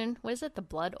Moon. What is it? The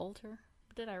Blood Altar.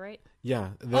 Did I write?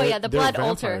 Yeah. The Blood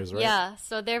Altar. Right? Yeah.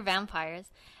 So they're vampires,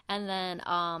 and then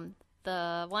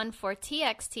the one for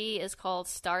TXT is called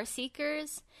Star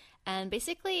Seekers, and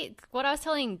basically what I was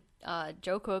telling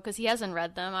Jungkook, because he hasn't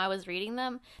read them, I was reading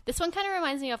them. This one kind of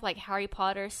reminds me of like Harry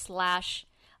Potter /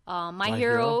 My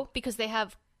Hero, because they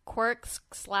have quirks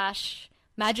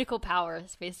 / magical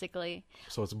powers, basically.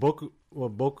 So it's Boku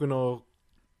no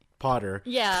Potter.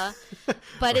 Yeah.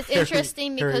 But it's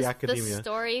interesting because the Academia.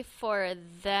 story for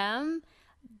them,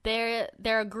 they're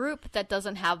a group that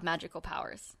doesn't have magical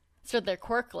powers. So they're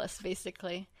quirkless,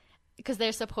 basically. Because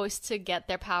they're supposed to get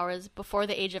their powers before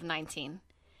the age of 19.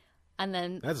 And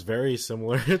then that's very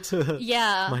similar to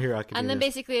My Hero Academia. And then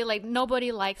basically, like,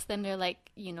 nobody likes them. They're like,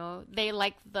 they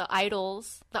like the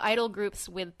idol groups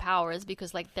with powers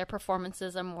because, like, their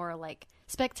performances are more, like,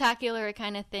 spectacular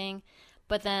kind of thing.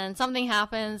 But then something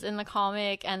happens in the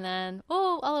comic, and then,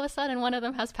 all of a sudden, one of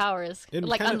them has powers.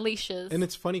 Unleashes. And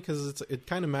it's funny because it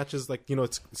kind of matches, like,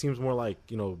 it seems more like,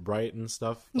 bright and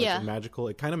stuff. Like magical.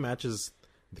 It kind of matches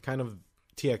the kind of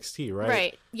TXT, right?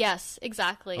 Right. Yes,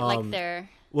 exactly. Like their...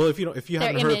 Well, if you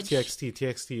haven't heard of image.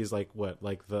 TXT is like what?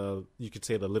 Like you could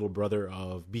say the little brother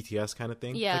of BTS kind of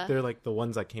thing. Yeah. Like they're like the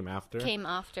ones that came after.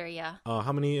 Yeah.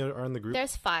 How many are in the group?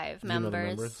 There's 5 members. You know the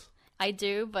members? I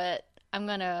do, but I'm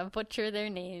gonna butcher their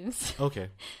names. Okay,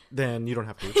 then you don't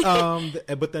have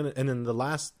to. But then the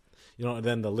last,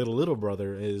 then the little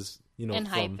brother is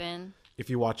ENHYPEN. If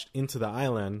you watched Into the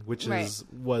Island, which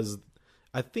was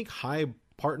I think HYBE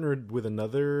partnered with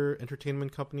another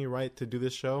entertainment company, right, to do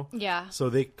this show. Yeah.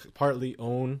 So they partly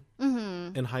own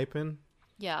ENHYPEN.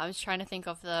 Yeah, I was trying to think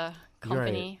of the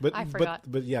company. Right. I forgot.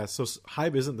 But yeah, so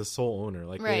HYBE isn't the sole owner.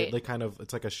 Like they kind of,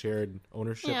 it's like a shared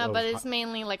ownership. Yeah, but it's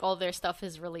mainly like all their stuff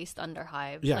is released under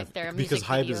HYBE. Yeah, like their because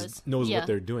HYBE knows what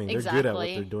they're doing. Exactly. They're good at what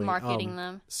they're doing. Marketing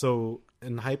them. So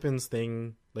ENHYPEN's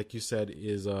thing, like you said,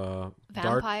 is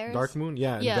vampires. Dark Moon.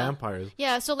 Yeah, and vampires.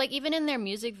 Yeah, so like even in their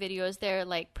music videos, they're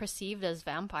like perceived as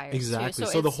vampires. Exactly.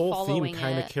 Too, so the whole theme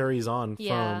kind of carries on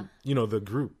from the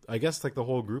group. I guess like the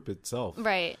whole group itself.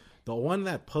 Right. The one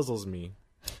that puzzles me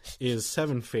is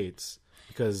 7 Fates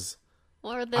because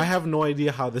I have no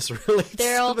idea how this relates.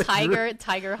 They're all to the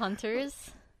tiger hunters.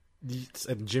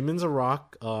 Jimin's a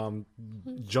rock.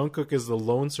 Jungkook is the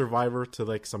lone survivor to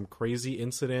like some crazy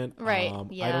incident. Right.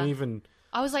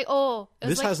 I was like,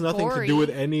 this has nothing to do with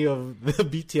any of the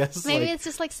BTS. Maybe it's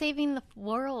just like saving the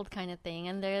world kind of thing,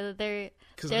 and they're the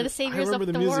saviors of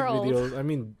the music world. videos. I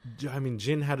mean,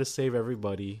 Jin had to save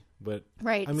everybody. But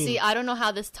right. I mean, see, I don't know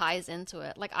how this ties into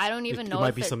it. Like, I don't even know. It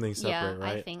might be something separate,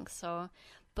 right? I think so.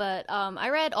 But I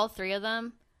read all 3 of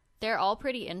them. They're all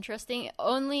pretty interesting.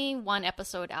 Only 1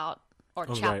 episode out, or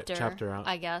chapter out,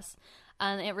 I guess.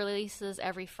 And it releases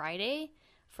every Friday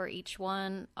for each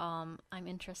one. I'm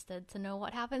interested to know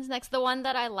what happens next. The one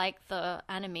that I like the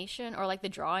animation or like the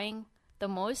drawing the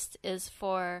most is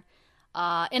for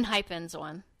ENHYPEN's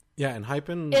one. Yeah,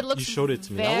 ENHYPEN, it looks you showed it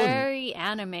to me. Very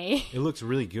anime. It looks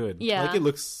really good. Yeah. Like, it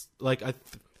looks like, I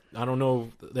don't know,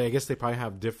 I guess they probably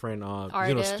have different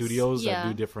studios that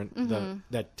do different,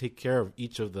 that take care of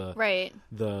each of the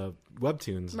the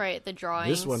webtoons. Right, the drawings.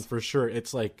 This one, for sure,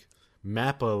 it's like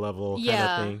Mappa level kind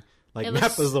of thing. Like,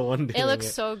 Mappa's the one doing it. It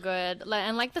looks so good.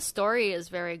 And like the story is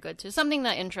very good too. Something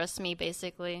that interests me,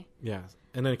 basically. Yeah.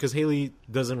 And then, because Haley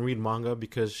doesn't read manga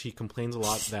because she complains a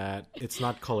lot that it's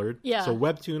not colored. Yeah. So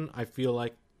webtoon, I feel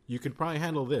like you could probably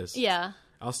handle this. Yeah.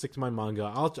 I'll stick to my manga.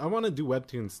 I want to do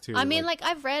webtoons too. I mean, like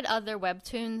I've read other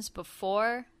webtoons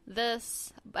before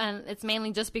this, and it's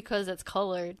mainly just because it's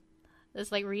colored.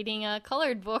 It's like reading a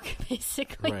colored book,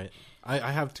 basically. Right.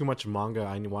 I have too much manga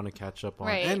I want to catch up on.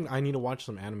 Right. And I need to watch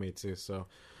some anime too, so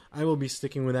I will be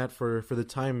sticking with that for the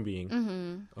time being.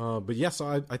 Mm-hmm. But yeah,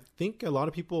 so I think a lot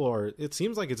of people are, it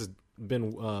seems like it's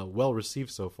been well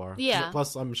received so far. Yeah.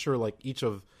 Plus, I'm sure like each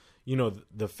of,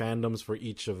 the fandoms for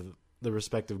each of the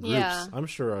respective groups, I'm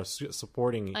sure are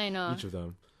supporting each of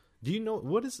them. Do you know,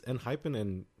 what is ENHYPEN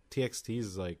and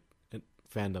TXT's like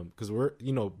fandom? Because we're,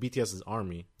 BTS is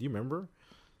ARMY. Do you remember?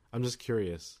 I'm just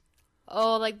curious.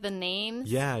 Oh, like the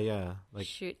names? Yeah. Like,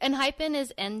 shoot. ENHYPEN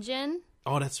is Engine.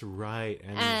 Oh, that's right.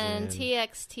 And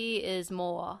TXT is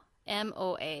MOA.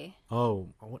 MOA. Oh,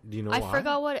 do you know why? I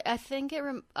forgot what, I think it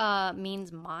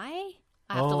means my?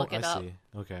 I have to look it up. I see.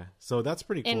 Okay. So that's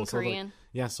pretty cool. In Korean.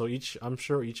 So I'm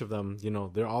sure each of them,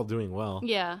 they're all doing well.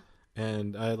 Yeah.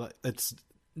 And it's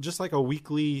just like a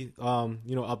weekly,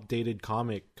 updated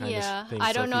comic kind of thing.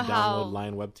 I don't know how. Download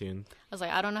Lion Webtoon. I was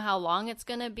like, I don't know how long it's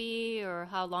going to be or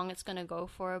how long it's going to go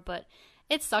for, but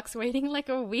it sucks waiting like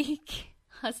a week.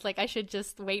 I was like, I should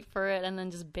just wait for it and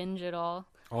then just binge it all.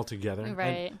 All together.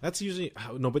 Right. And that's usually,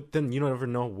 but then you don't ever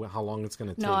know how long it's going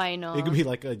to take. No, I know. It could be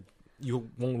like you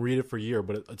won't read it for a year,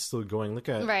 but it's still going. Look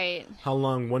at how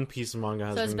long One Piece manga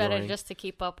has been going. So it's better just to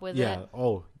keep up with it. Yeah,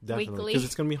 definitely. Because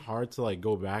it's going to be hard to like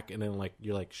go back and then like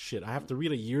you're like, shit, I have to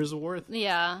read a year's worth?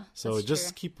 Yeah, so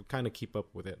just keep up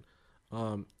with it.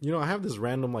 I have this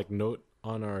random like note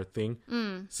on our thing.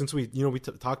 Since we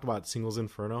talked about Singles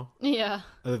Inferno. Yeah.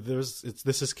 This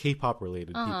is K-pop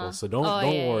related, people, so don't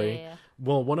worry. Yeah.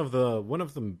 Well, one of the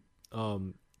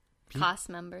cast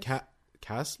members.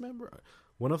 Cast member?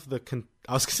 One of the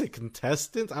I was gonna say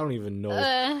contestants. I don't even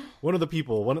know. One of the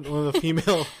people. One of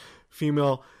the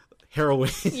female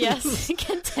heroines. Yes,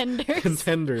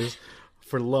 contenders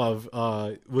for love.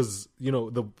 Was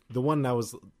the one that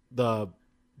was the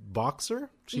boxer?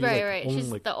 She's right.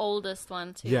 She's the oldest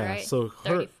one too. Yeah. Right? So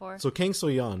 34. So Kang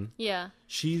Yeon. Yeah.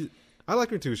 I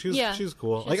like her too. She was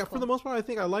cool. Like, for the most part, I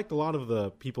think I liked a lot of the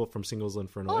people from Singles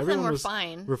Inferno. Everyone were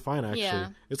fine. We're fine, actually. Yeah.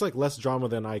 It's like less drama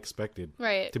than I expected.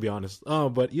 Right. To be honest.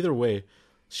 But either way,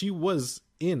 she was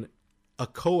in a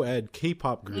co-ed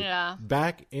K-pop group. Yeah.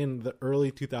 Back in the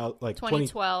early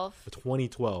 2012.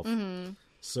 2012. Mm-hmm.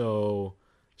 So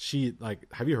she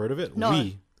have you heard of it? No.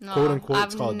 No, quote unquote. I've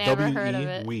it's called never WE. Heard of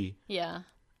it. We. Yeah.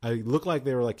 I look like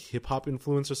they were like hip hop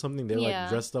influence or something. They were like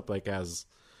dressed up like as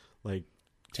like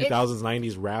 2000s,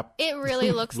 90s rap. It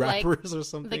really looks like rappers or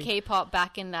something. The K-pop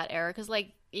back in that era, because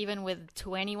like even with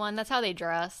 21, that's how they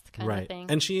dressed, kind of thing.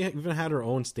 And she even had her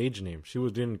own stage name. She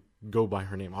didn't go by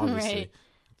her name, obviously. Right.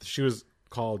 She was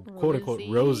called quote unquote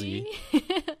Rosie.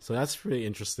 So that's pretty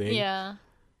interesting. Yeah.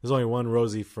 There's only one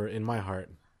Rosie in my heart.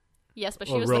 Yes, but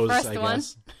she was Rose, the first one.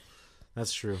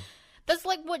 That's true. That's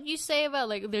like what you say about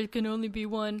like there can only be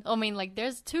one. I mean, like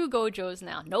there's 2 Gojos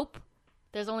now. Nope.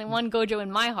 There's only one Gojo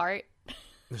in my heart.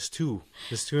 There's 2.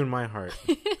 There's 2 in my heart.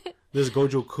 There's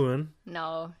Gojo Kun.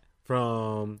 No.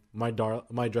 From My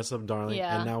Dress Up Darling.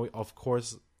 Yeah. And now, of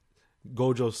course,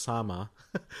 Gojo Sama.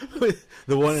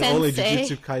 The one and only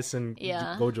Jujutsu Kaisen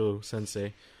Gojo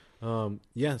Sensei.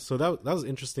 So that was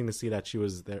interesting to see that she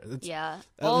was there.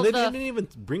 They didn't even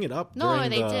bring it up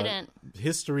during the didn't.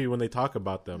 history when they talk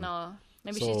about them. No.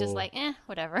 Maybe she's just like,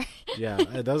 whatever. Yeah,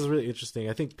 that was really interesting.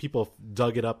 I think people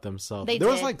dug it up themselves. There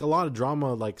was like a lot of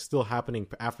drama like still happening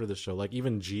after the show. Like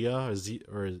even Gia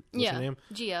or what's her name?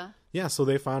 Gia. Yeah, so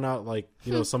they found out like,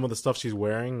 some of the stuff she's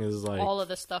wearing is like all of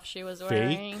the stuff she was fake.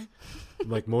 Wearing.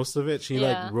 Like most of it. She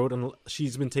like wrote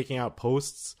she's been taking out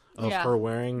posts of her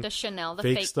wearing the Chanel, the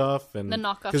fake stuff and the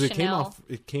knockoff Chanel.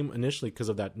 It came initially because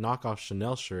of that knockoff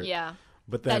Chanel shirt. Yeah.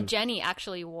 But then that Jennie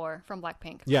actually wore from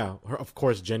Blackpink. Yeah, of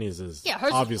course Jennie's is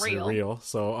hers obviously is real.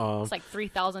 So it's like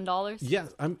 $3,000. Yeah,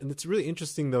 and it's really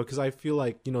interesting though because I feel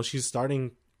like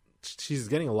she's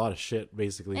getting a lot of shit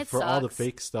basically for all the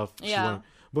fake stuff. Yeah.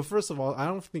 But first of all, I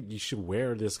don't think you should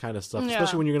wear this kind of stuff,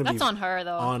 especially when you're going to be on her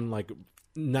though. On like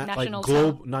not national,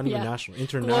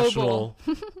 international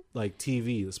like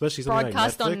TV, especially something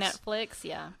broadcast like Netflix. On Netflix.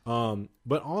 Yeah.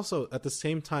 But also at the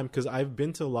same time, because I've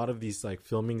been to a lot of these like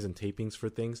filmings and tapings for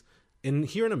things, and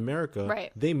here in America,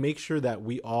 they make sure that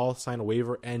we all sign a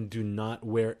waiver and do not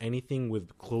wear anything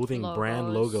with clothing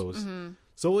brand logos. Mm-hmm.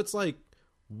 So it's like,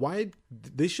 why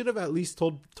they should have at least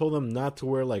told them not to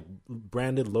wear like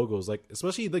branded logos, like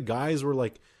especially the guys were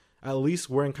like at least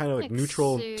wearing kind of like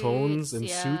neutral suits, tones and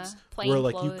suits where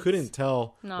like clothes. You couldn't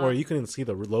tell or you couldn't see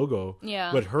the logo.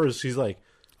 Yeah. But hers, she's like,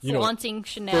 flaunting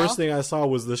Chanel. First thing I saw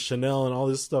was the Chanel and all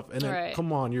this stuff, and then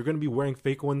come on, you're gonna be wearing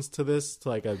fake ones to this to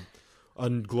like a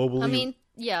globally. I mean,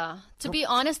 yeah. To be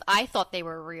honest, I thought they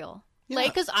were real. Yeah.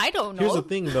 Like, because I don't know. Here's the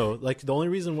thing, though. Like, the only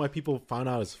reason why people found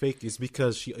out it's fake is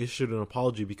because she issued an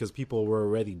apology because people were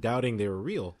already doubting they were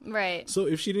real. Right. So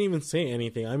if she didn't even say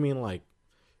anything, I mean, like,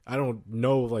 I don't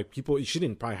know, like, she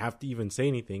didn't probably have to even say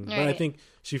anything. Right. But I think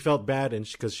she felt bad and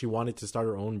because she wanted to start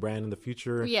her own brand in the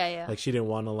future. Yeah, yeah. Like, she didn't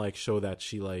want to, like, show that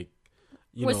she, like,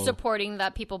 was supporting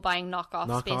that people buying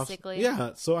knockoffs, basically.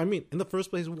 Yeah. So, I mean, in the first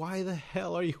place, why the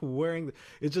hell are you wearing...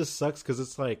 It just sucks because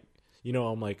it's like,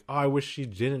 I'm like, oh, I wish she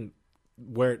didn't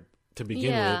wear it to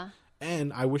begin with,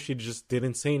 and I wish she just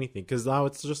didn't say anything because now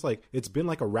it's just like it's been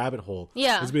like a rabbit hole.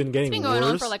 Yeah, it's been getting going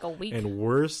worse on for like a week and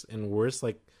worse and worse.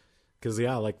 Like, because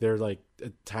like they're like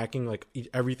attacking like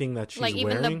everything that she's like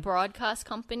even wearing. The broadcast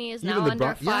company is now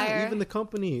under fire. Yeah, even the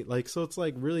company. Like, so it's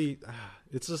like really,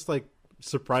 it's just like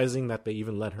surprising that they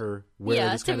even let her wear this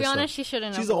kind of stuff. Yeah, to be honest, she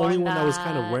shouldn't. She's the only one that was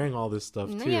kind of wearing all this stuff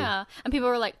too. Yeah, and people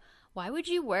were like, "Why would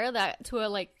you wear that to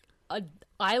a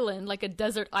island, like a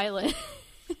desert island?"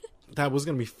 That was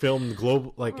going to be filmed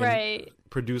and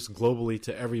produced globally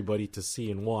to everybody to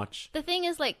see and watch. The thing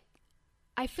is, like,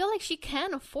 I feel like she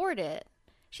can afford it.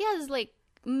 She has like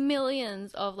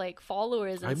millions of like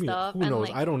followers and stuff. Who knows?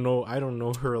 Like, I don't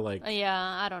know her like.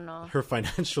 I don't know her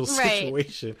financial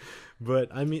situation. But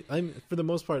I mean, for the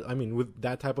most part, I mean, with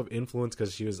that type of influence,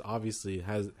 because she was obviously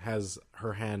has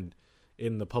her hand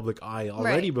in the public eye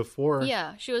already before.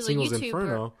 Yeah, she was a Singles YouTuber.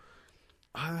 Inferno.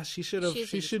 She should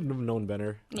have known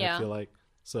better. Yeah. I feel like.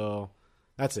 So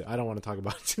that's it. I don't want to talk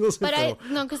about it. But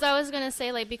because I was gonna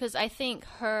say like because I think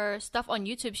her stuff on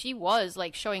YouTube, she was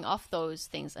like showing off those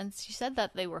things, and she said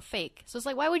that they were fake. So it's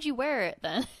like, why would you wear it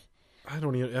then? I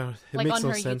don't even. It like makes on no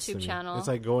her sense YouTube to me. channel.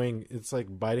 It's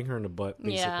like biting her in the butt.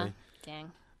 Basically. Yeah.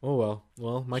 Dang. Oh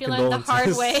well. My she condolences.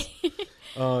 learned the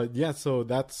hard way. Yeah. So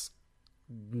that's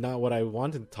not what I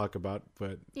wanted to talk about,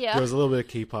 but yeah, there was a little bit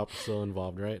of K-pop still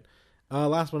involved, right?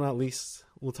 Last but not least,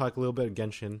 we'll talk a little bit of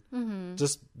Genshin. Mm-hmm.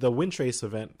 Just the Windtrace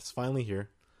event is finally here.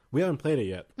 We haven't played it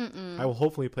yet. Mm-mm. I will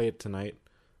hopefully play it tonight.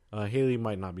 Haley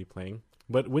might not be playing.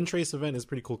 But Windtrace event is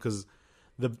pretty cool because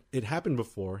it happened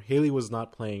before. Haley was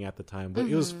not playing at the time. But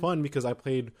it was fun because I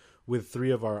played with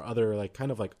 3 of our other like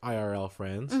kind of like IRL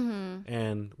friends. Mm-hmm.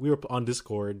 And we were on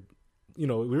Discord. We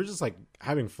were just like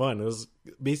having fun. It was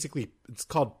basically,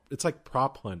 it's like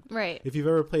Prop Hunt. Right. If you've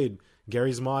ever played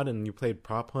Gary's Mod and you played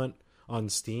Prop Hunt on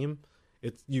Steam,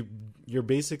 you're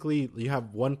basically, you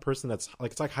have one person that's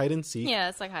like, it's like hide and seek. Yeah,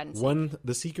 it's like hide and seek.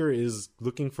 The seeker is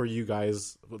looking for you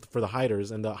guys, for the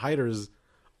hiders, and the hiders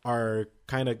are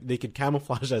kind of, they could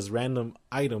camouflage as random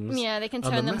items. Yeah, they can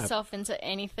turn themselves into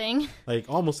anything. Like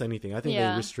almost anything. I think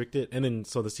they restrict it. And then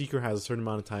so the seeker has a certain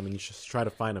amount of time and you just try to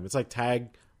find them. It's like tag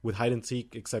with hide and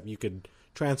seek, except you could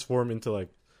transform into like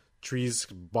trees,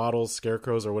 bottles,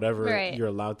 scarecrows, or whatever you're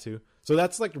allowed to. So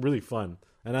that's like really fun.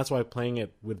 And that's why playing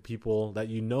it with people that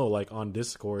like on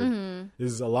Discord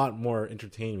is a lot more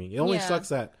entertaining. It only sucks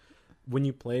that when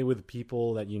you play with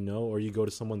people that or you go to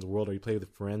someone's world or you play with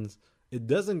friends, it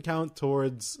doesn't count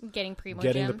towards getting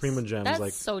the Primo Gems. That's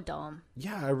like, so dumb.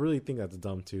 Yeah, I really think that's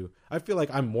dumb too. I feel like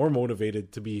I'm more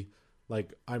motivated to be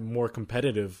like, I'm more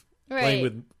competitive playing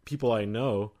with people I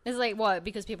know. It's like what?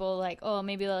 Because people are like, oh,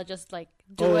 maybe they'll just like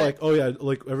do it. Like, oh yeah,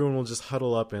 like everyone will just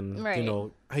huddle up and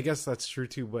I guess that's true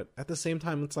too. But at the same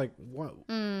time, it's like, what?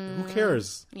 Who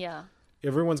cares? Yeah,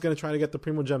 everyone's gonna try to get the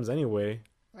Primo Gems anyway,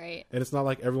 right? And it's not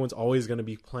like everyone's always gonna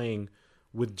be playing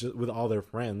with all their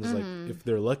friends, like if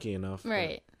they're lucky enough,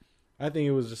 right? But I think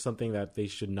it was just something that they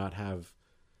should not have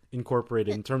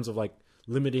incorporated in terms of like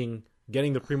limiting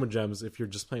getting the Primo Gems if you're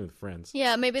just playing with friends.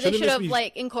 Yeah, maybe they should have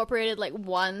like incorporated like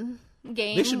one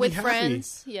game with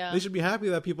friends. Yeah, they should be happy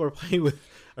that people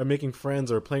are making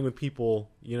friends or playing with people.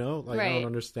 You know, like I don't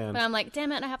understand. But I'm like,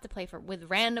 damn it, I have to play with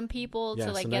random people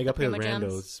to like get the prima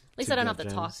gems. At least I don't have to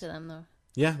talk to them though.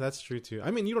 Yeah, that's true too.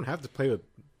 I mean, you don't have to play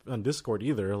on Discord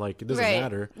either. Like, it doesn't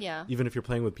matter. Yeah. Even if you're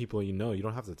playing with people you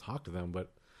don't have to talk to them.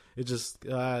 But it just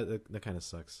that kind of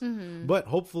sucks. Mm-hmm. But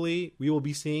hopefully, we will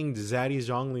be seeing Zaddy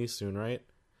Zhongli soon, right?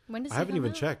 When does I haven't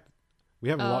even checked. We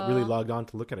haven't really logged on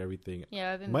to look at everything.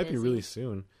 Yeah, I've been Might busy. be really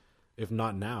soon, if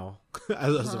not now,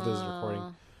 as of this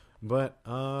recording. But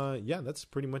yeah, that's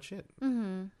pretty much it.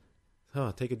 Mm-hmm.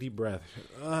 Take a deep breath.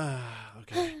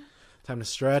 Okay, time to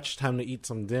stretch. Time to eat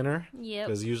some dinner. Yep.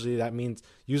 Because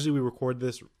usually we record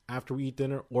this after we eat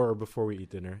dinner or before we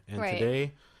eat dinner. And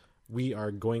today we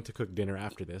are going to cook dinner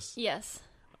after this. Yes.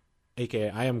 AKA,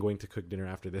 I am going to cook dinner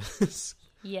after this.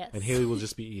 Yes. And Haley will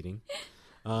just be eating.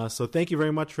 So thank you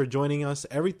very much for joining us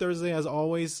every Thursday. As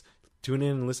always, tune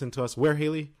in and listen to us. Where,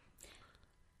 Haley?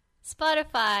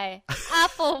 Spotify,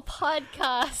 Apple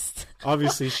Podcast.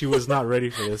 Obviously, she was not ready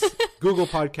for this. Google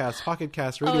Podcasts, Pocket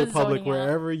Cast, Radio Public,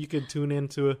 wherever you can tune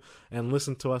into and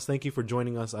listen to us. Thank you for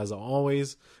joining us as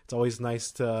always. It's always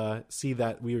nice to see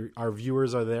that our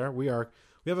viewers are there. We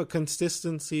have a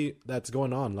consistency that's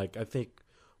going on. Like, I think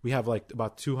we have like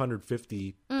about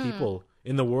 250 people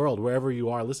in the world, wherever you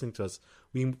are listening to us.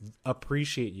 We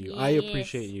appreciate you. Yes, I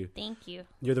appreciate you. Thank you.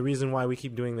 You're the reason why we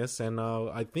keep doing this, and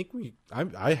I think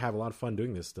I have a lot of fun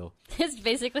doing this still. It's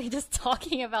basically just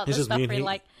talking about the stuff we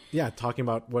like. Yeah, talking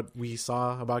about what we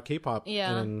saw about K-pop.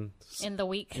 Yeah, in the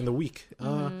week.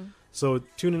 So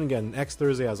tune in again next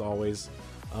Thursday as always.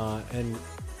 And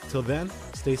till then,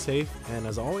 stay safe, and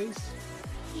as always,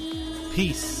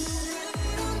 peace.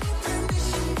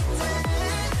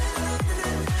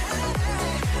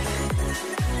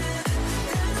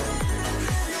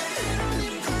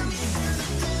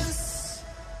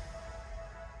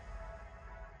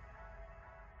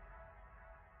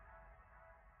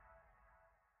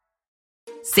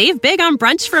 Save big on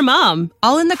brunch for mom,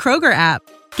 all in the Kroger app.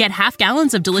 Get half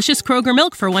gallons of delicious Kroger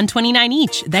milk for $1.29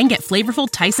 each. Then get flavorful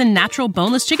Tyson natural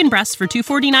boneless chicken breasts for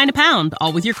 $2.49 a pound,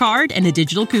 all with your card and a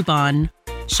digital coupon.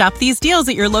 Shop these deals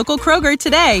at your local Kroger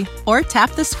today, or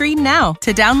tap the screen now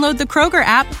to download the Kroger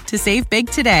app to save big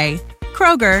today.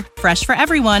 Kroger, fresh for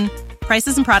everyone.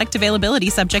 Prices and product availability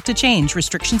subject to change.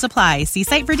 Restrictions apply. See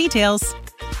site for details.